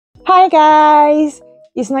Hi guys,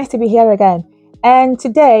 it's nice to be here again. And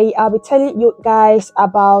today I'll be telling you guys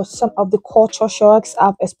about some of the culture shocks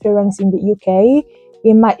I've experienced in the UK.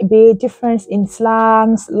 It might be a difference in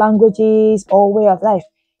slangs, languages, or way of life.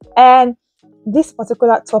 And this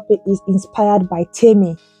particular topic is inspired by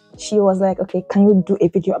Tammy. She was like, okay, can you do a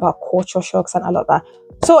video about culture shocks and all of that?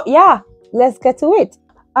 So yeah, let's get to it.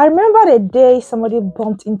 I remember the day somebody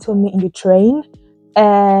bumped into me in the train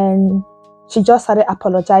and she just started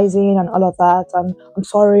apologizing and all of that. And I'm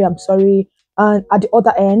sorry, I'm sorry. And at the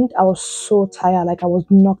other end, I was so tired, like I was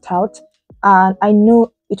knocked out. And I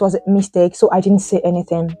knew it was a mistake, so I didn't say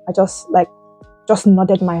anything. I just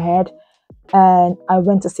nodded my head and I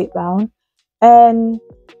went to sit down. And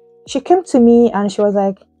she came to me and she was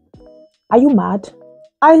like, "Are you mad?"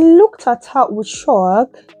 I looked at her with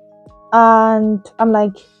shock and I'm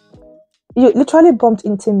like, "You literally bumped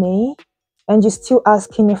into me and you're still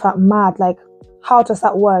asking if I'm mad, like how does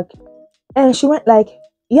that work?" And she went like,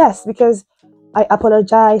 "Yes, because I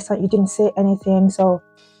apologized and you didn't say anything, so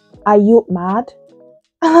are you mad?"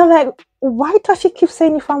 And I'm like, why does she keep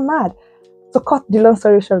saying if I'm mad? To cut the long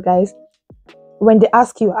story short, guys, when they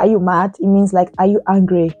ask you, are you mad? It means like, are you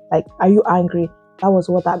angry? Like, are you angry? That was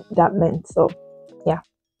what that meant. So yeah.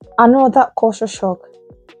 Another culture shock.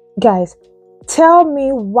 Guys, tell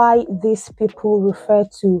me why these people refer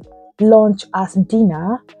to lunch as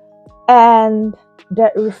dinner and they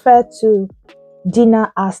refer to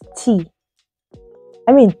dinner as tea.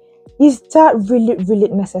 I mean, is that really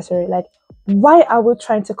necessary? Like, why are we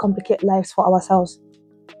trying to complicate lives for ourselves?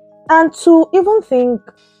 And to even think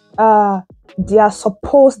their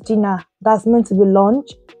supposed dinner that's meant to be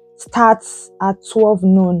lunch starts at 12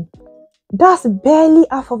 noon. That's barely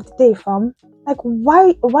half of the day, fam. Like,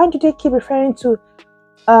 why do they keep referring to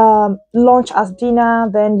lunch as dinner?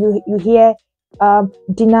 Then you hear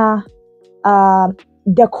dinner,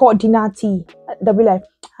 they call dinner tea. They'll be like,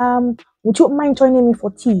 would you mind joining me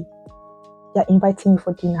for tea? They're inviting me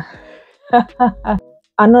for dinner.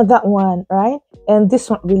 Another one, right? And this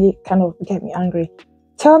one really kind of get me angry.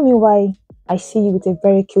 Tell me why I see you with a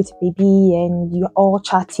very cute baby and you're all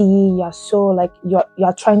chatty, you're so like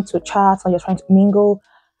you're trying to chat or you're trying to mingle.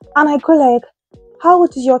 And I go like, how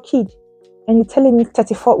old is your kid? And you're telling me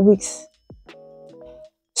 34 weeks.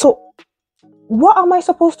 So what am I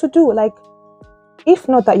supposed to do? Like, if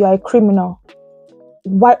not that you're a criminal,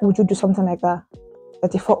 why would you do something like that?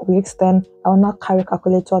 34 weeks, then I will not carry a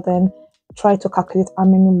calculator, then try to calculate how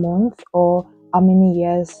many months or how many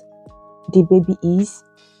years the baby is,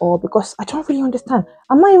 or because I don't really understand.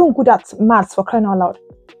 I'm not even good at maths, for crying out loud.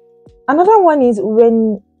 Another one is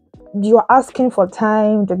when you're asking for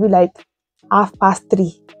time, they'll be like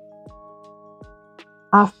 3:30.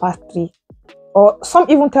 3:30. Or some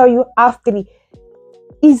even tell you 3:30.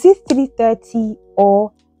 Is it 3:30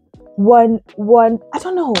 or 1? I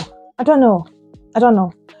don't know.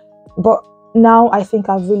 But now I think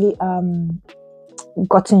I've really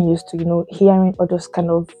gotten used to, hearing all those kind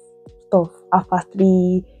of stuff.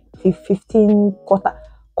 3:30, 15,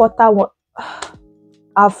 quarter one.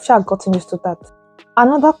 I've sure gotten used to that.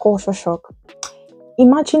 Another culture shock.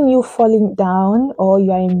 Imagine you falling down or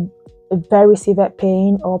you're in a very severe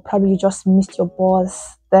pain or probably you just missed your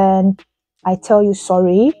bus. Then I tell you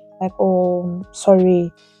sorry, like, oh,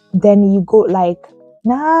 sorry. Then you go like,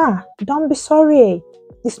 nah, don't be sorry.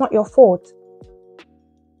 It's not your fault.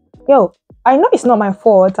 Yo, I know it's not my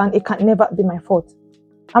fault and it can never be my fault.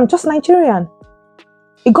 I'm just Nigerian.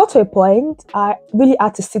 It got to a point I really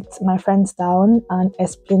had to sit my friends down and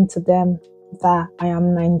explain to them that I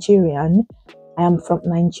am Nigerian. I am from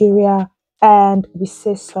Nigeria and we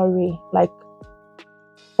say sorry. Like,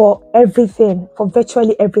 for everything, for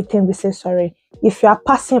virtually everything, we say sorry. If you are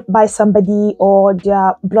passing by somebody or they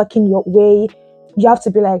are blocking your way, you have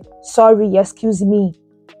to be like, sorry, excuse me.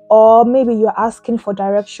 Or maybe you're asking for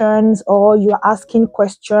directions or you're asking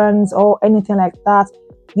questions or anything like that.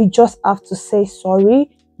 You just have to say sorry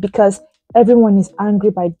because everyone is angry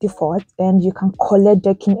by default and you can collect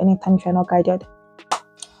the king anytime if you're not guided.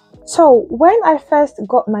 So when I first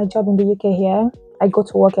got my job in the UK here, I go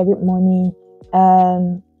to work every morning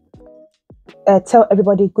and tell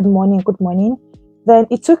everybody good morning. Then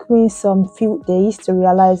it took me some few days to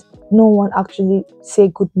realize no one actually say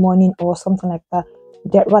good morning or something like that.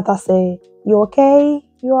 They'd rather say, you okay?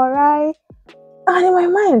 You alright? And in my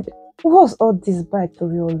mind, what's all this bad to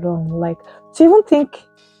real long? Like, to even think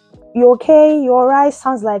you okay, you alright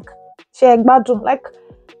sounds like like,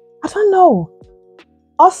 I don't know.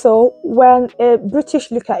 Also, when a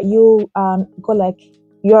British look at you and go like,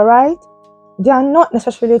 you alright? They are not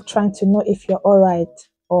necessarily trying to know if you're alright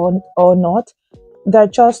or not. They're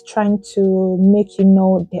just trying to make you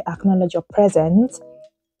know they acknowledge your presence.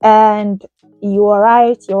 And you are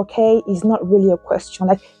right, you're okay is not really a question.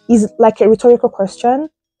 Like, it's like a rhetorical question.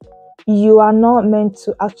 You are not meant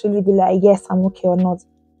to actually be like, yes, I'm okay or not.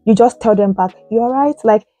 You just tell them back, you're right.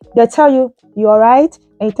 Like, they tell you, you're right.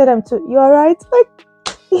 And you tell them to, you're right. Like,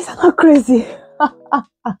 it's not crazy.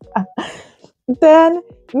 Then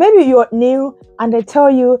maybe you're new and they tell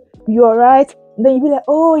you you're right. Then you be like,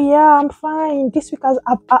 oh yeah, I'm fine. This week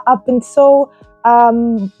I've been so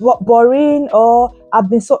boring, or I've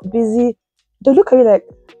been so busy. They look at you like,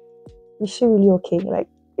 is she really okay? Like,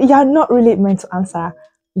 you're not really meant to answer.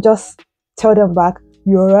 Just tell them back,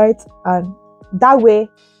 you're right. And that way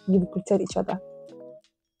you greeted each other.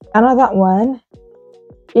 Another one,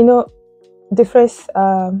 you know, the phrase,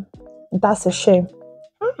 that's a shame.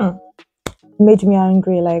 Hmm. Made me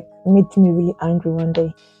angry, like made me really angry one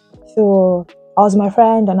day. So I was my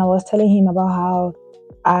friend and I was telling him about how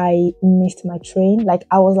I missed my train. Like,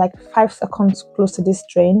 I was like 5 seconds close to this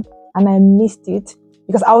train and I missed it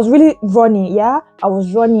because I was really running. Yeah, I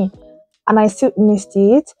was running and I still missed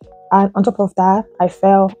it. And on top of that, I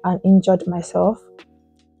fell and injured myself.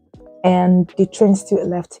 And the train still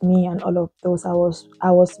left me and all of those. I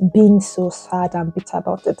was being so sad and bitter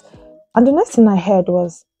about it. And the next thing I heard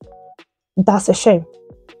was, that's a shame.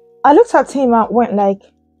 I looked at him and went like,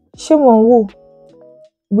 shame on who?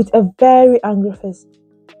 With a very angry face.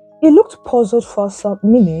 He looked puzzled for some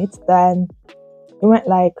minutes, then he went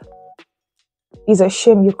like, it's a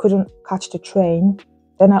shame you couldn't catch the train.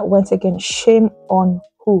 Then I went again, shame on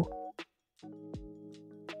who?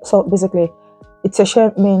 So basically, it's a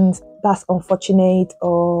shame means that's unfortunate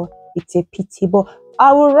or it's a pity. But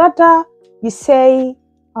I would rather you say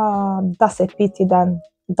that's a pity than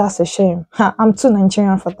that's a shame. I'm too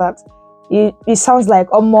Nigerian for that. It sounds like,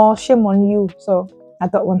 oh, more shame on you. So I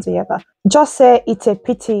don't want to hear that. Just say it's a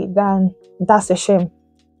pity than that's a shame.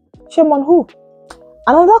 Shame on who?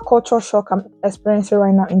 Another cultural shock I'm experiencing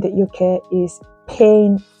right now in the UK is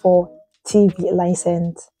paying for TV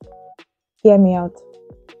license. Hear me out.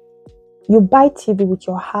 You buy TV with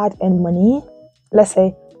your hard-earned money, let's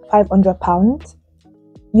say £500.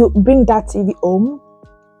 You bring that TV home,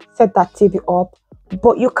 set that TV up,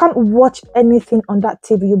 but you can't watch anything on that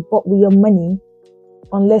TV you bought with your money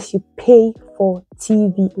unless you pay for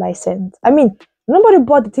TV license. I mean, nobody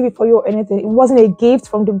bought the TV for you or anything. It wasn't a gift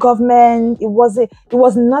from the government. It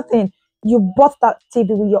was nothing. You bought that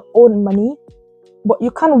TV with your own money, but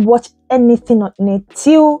you can't watch anything on it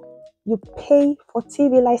till you pay for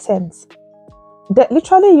TV license. They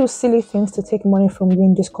literally use silly things to take money from you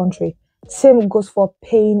in this country. Same goes for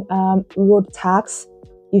paying road tax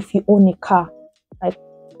if you own a car. Like,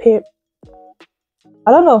 pay.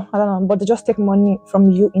 I don't know, but they just take money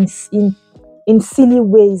from you in silly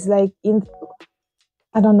ways. Like,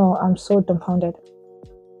 I don't know. I'm so dumbfounded.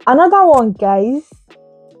 Another one, guys.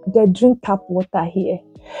 They drink tap water here.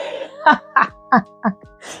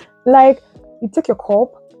 Like, you take your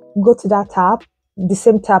cup, go to that tap, the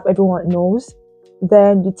same tap everyone knows.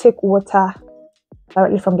 Then you take water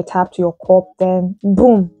directly from the tap to your cup. Then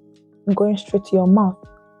boom, going straight to your mouth.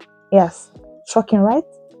 Yes, shocking, right?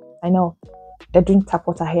 I know. They drink tap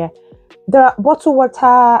water here. There are bottled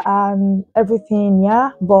water and everything,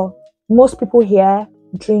 yeah, but most people here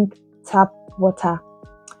drink tap water.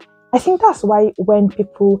 I think that's why when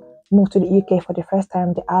people move to the UK for the first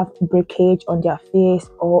time, they have breakage on their face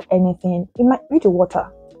or anything. It might be the water,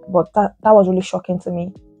 but that was really shocking to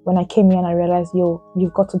me when I came here and I realized, yo,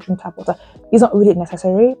 you've got to drink tap water. It's not really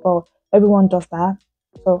necessary, but everyone does that.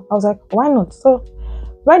 So I was like, why not? So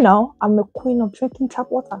right now, I'm a queen of drinking tap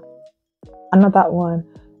water. Another one,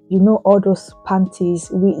 you know, all those panties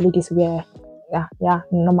we ladies wear. Yeah,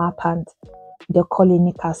 normal pants. They call it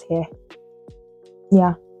knickers here.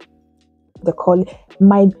 Yeah, they call it,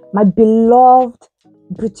 my beloved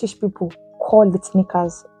British people call it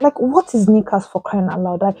knickers. Like, what is knickers, for crying out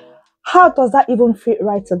loud? Like, how does that even fit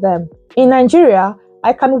right to them? In Nigeria,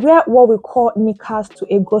 I can wear what we call knickers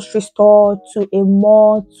to a grocery store, to a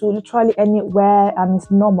mall, to literally anywhere, and it's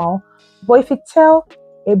normal. But if you tell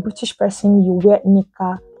a British person you wear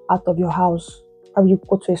knicker out of your house, or you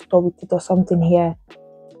go to a store with it or something here,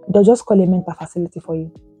 they'll just call a mental facility for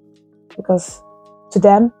you. Because to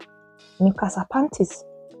them, knickers are panties.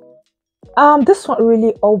 This one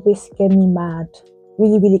really always get me mad.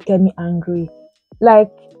 Really, really get me angry.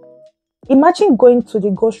 Like, imagine going to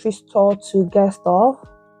the grocery store to get stuff.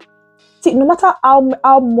 See, no matter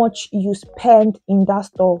how much you spend in that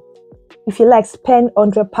store, if you like spend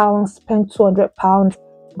 £100, spend £200,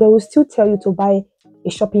 they will still tell you to buy a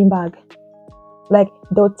shopping bag. Like,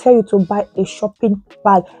 they'll tell you to buy a shopping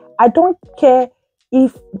bag. I don't care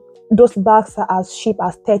if those bags are as cheap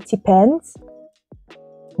as 30 pence,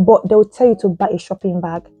 but they'll tell you to buy a shopping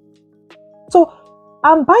bag. So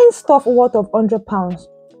I'm buying stuff worth of £100.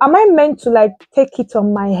 Am I meant to like take it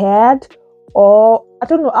on my head? Or I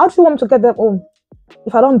don't know, how do you want me to get them home?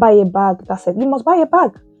 If I don't buy a bag, that's it. You must buy a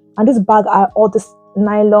bag. And this bag are all these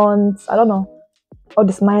nylons, I don't know, all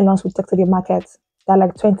these nylons we take to the market. They're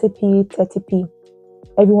like 20p, 30p.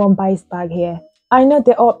 Everyone buys bag here. I know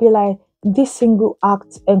they all be like, this single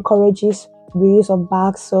act encourages reuse of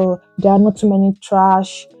bags, so there are not too many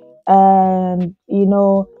trash, and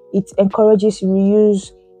it encourages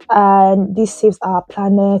reuse, and this saves our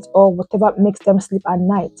planet or whatever makes them sleep at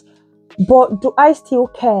night. But do I still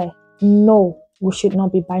care? No, we should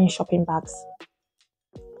not be buying shopping bags.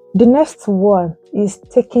 The next one is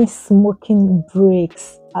taking smoking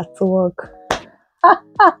breaks at work.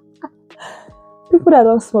 People that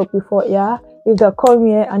don't smoke before, yeah, if they come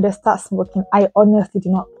here and they start smoking, I honestly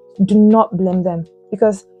do not blame them,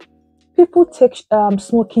 because people take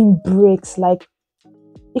smoking breaks. Like,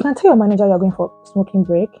 you can tell your manager you're going for smoking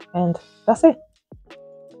break, and that's it.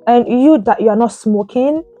 And you are not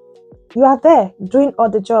smoking, you are there doing all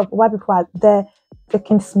the job while people are there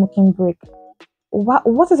taking smoking break.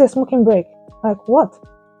 What is a smoking break? Like what?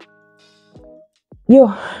 The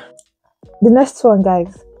next one,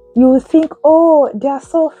 guys. You think, oh, they are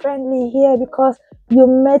so friendly here because you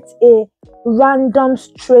met a random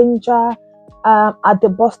stranger at the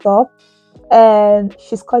bus stop, and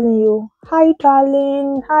she's calling you, hi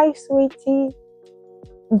darling, hi sweetie.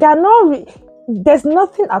 They're not there's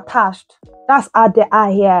nothing attached. That's how they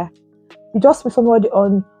are here. You just meet somebody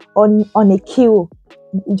on a queue.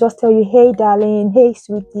 You just tell you, hey darling, hey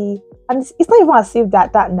sweetie, and it's not even as if they're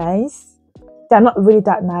that nice. They're not really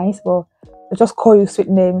that nice, but they just call you sweet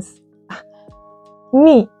names.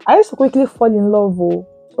 Me, I used to quickly fall in love,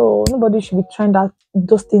 so nobody should be trying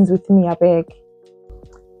those things with me, I beg.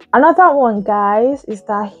 Another one, guys, is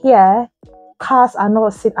that here cars are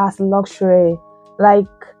not seen as luxury. Like,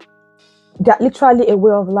 they're literally a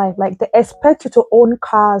way of life. Like, they expect you to own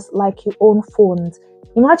cars like you own phones.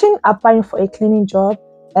 Imagine applying for a cleaning job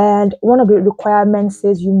and one of the requirements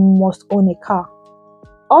says you must own a car.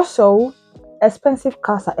 Also, expensive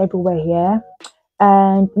cars are everywhere here,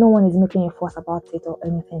 and no one is making a fuss about it or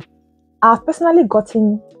anything. I've personally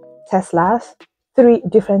gotten Teslas 3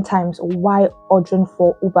 different times while ordering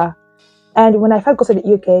for Uber. And when I first got to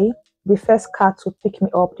the UK, the first car to pick me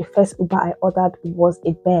up, the first Uber I ordered was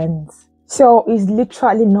a Benz. So it's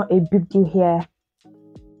literally not a big deal here.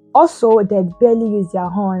 Also, they barely use their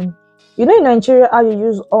horn. In Nigeria, how you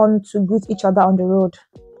use horn to greet each other on the road?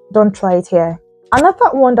 Don't try it here. Another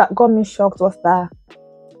one that got me shocked was that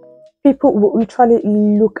people will literally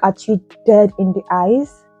look at you dead in the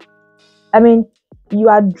eyes. I mean, you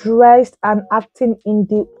are dressed and acting in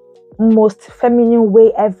the most feminine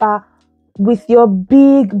way ever, with your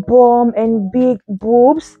big bum and big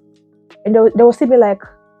boobs, and they will still be like,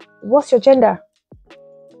 what's your gender?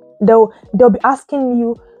 They'll be asking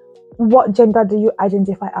you, what gender do you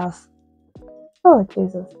identify as? Oh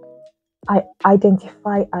Jesus, I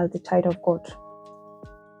identify as the child of God.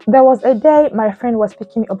 There was a day my friend was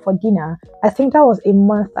picking me up for dinner. I think that was a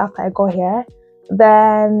month after I got here.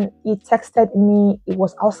 Then he texted me, it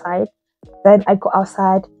was outside. Then I go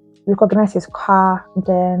outside, recognized his car.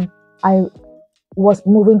 Then I was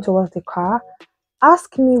moving towards the car.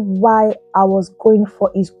 Asked me why I was going for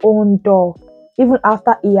his own door, even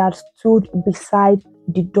after he had stood beside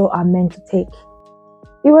the door I'm meant to take.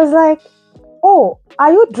 He was like, oh,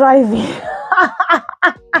 are you driving?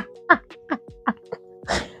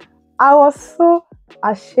 I was so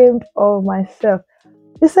ashamed of myself.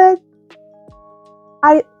 He said,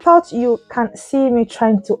 I thought you can see me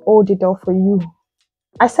trying to hold the door for you.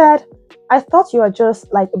 I said, I thought you were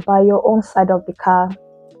just like by your own side of the car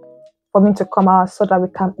for me to come out so that we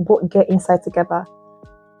can both get inside together.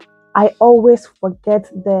 I always forget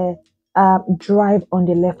the drive on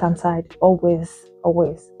the left hand side. Always.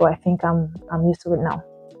 But I think I'm used to it now.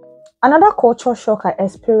 Another culture shock I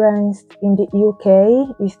experienced in the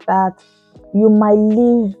UK is that you might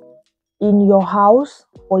live in your house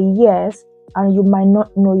for years and you might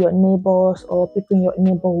not know your neighbors or people in your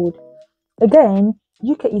neighborhood. Again,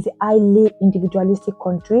 UK is a highly individualistic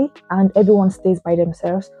country and everyone stays by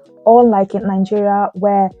themselves. Unlike in Nigeria,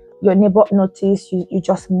 where your neighbor notice you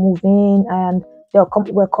just move in and they'll come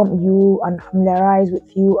welcome you and familiarize with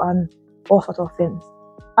you and all sorts of things.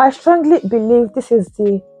 I strongly believe this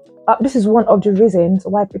is one of the reasons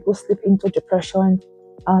why people slip into depression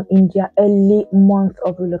in their early month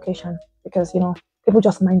of relocation, because people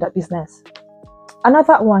just mind that business.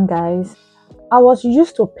 Another one, guys, I was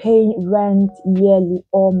used to paying rent yearly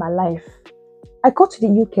all my life. I got to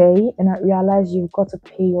the UK and I realized you've got to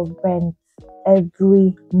pay your rent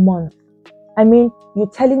every month. I mean, you're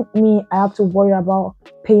telling me I have to worry about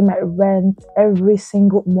paying my rent every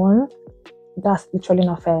single month? That's literally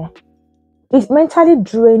not fair. It's mentally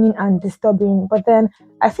draining and disturbing. But then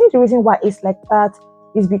I think the reason why it's like that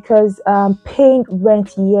is because paying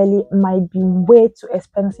rent yearly might be way too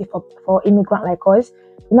expensive for immigrant like us.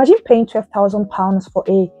 Imagine paying £12,000 for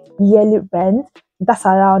a yearly rent. That's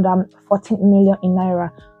around 14 million in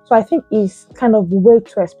naira. So I think it's kind of way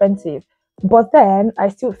too expensive. But then I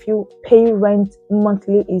still feel paying rent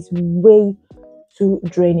monthly is way too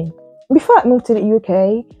draining. Before I moved to the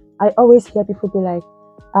UK, I always hear people be like,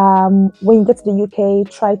 when you get to the UK,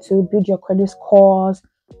 try to build your credit scores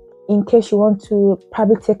in case you want to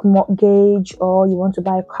probably take mortgage or you want to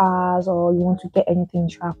buy cars or you want to get anything.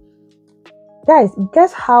 Guys,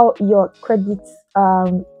 guess how your credit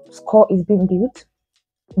score is being built?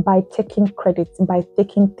 By taking credit, by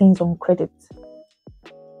taking things on credit.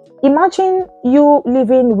 Imagine you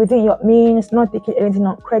living within your means, not taking anything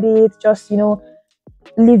on credit, just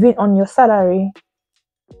living on your salary.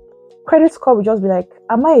 Credit score will just be like,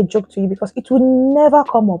 am I a joke to you? Because it will never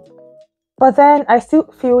come up. But then I still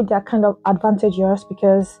feel they're kind of advantageous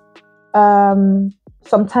because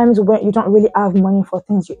sometimes when you don't really have money for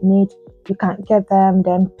things you need, you can't get them,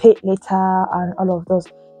 then pay later and all of those.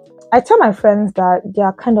 I tell my friends that they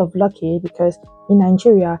are kind of lucky because in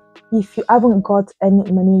Nigeria, if you haven't got any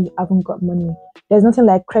money, you haven't got money. There's nothing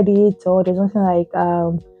like credit or there's nothing like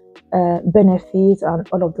benefits and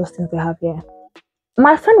all of those things they have here.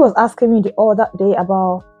 My friend was asking me the other day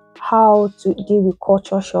about how to deal with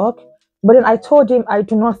culture shock, but then I told him I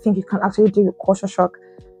do not think you can actually deal with culture shock.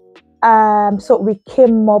 So we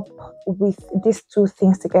came up with these two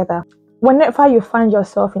things together. Whenever you find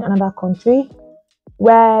yourself in another country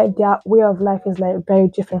where their way of life is like very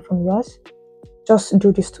different from yours, just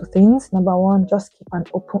do these two things. Number one, just keep an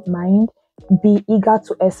open mind, be eager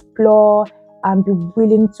to explore and be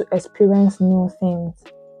willing to experience new things.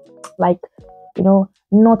 Like,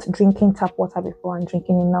 not drinking tap water before and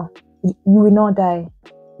drinking it now. You will not die.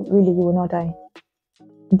 Really, you will not die.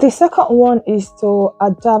 The second one is to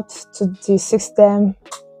adapt to the system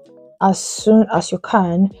as soon as you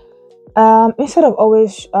can. Instead of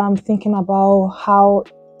always thinking about how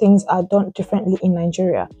things are done differently in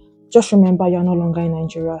Nigeria, just remember you're no longer in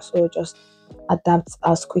Nigeria, so just adapt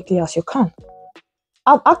as quickly as you can.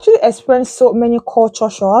 I've actually experienced so many culture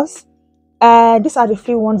shocks, and these are the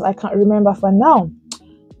few ones I can remember for now.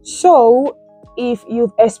 So, if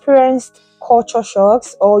you've experienced culture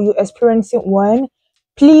shocks or you're experiencing one,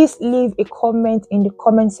 please leave a comment in the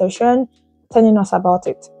comment section telling us about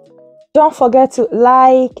it. Don't forget to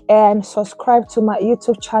like and subscribe to my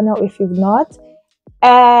YouTube channel if you've not.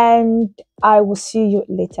 And I will see you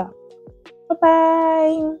later.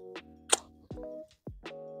 Bye-bye.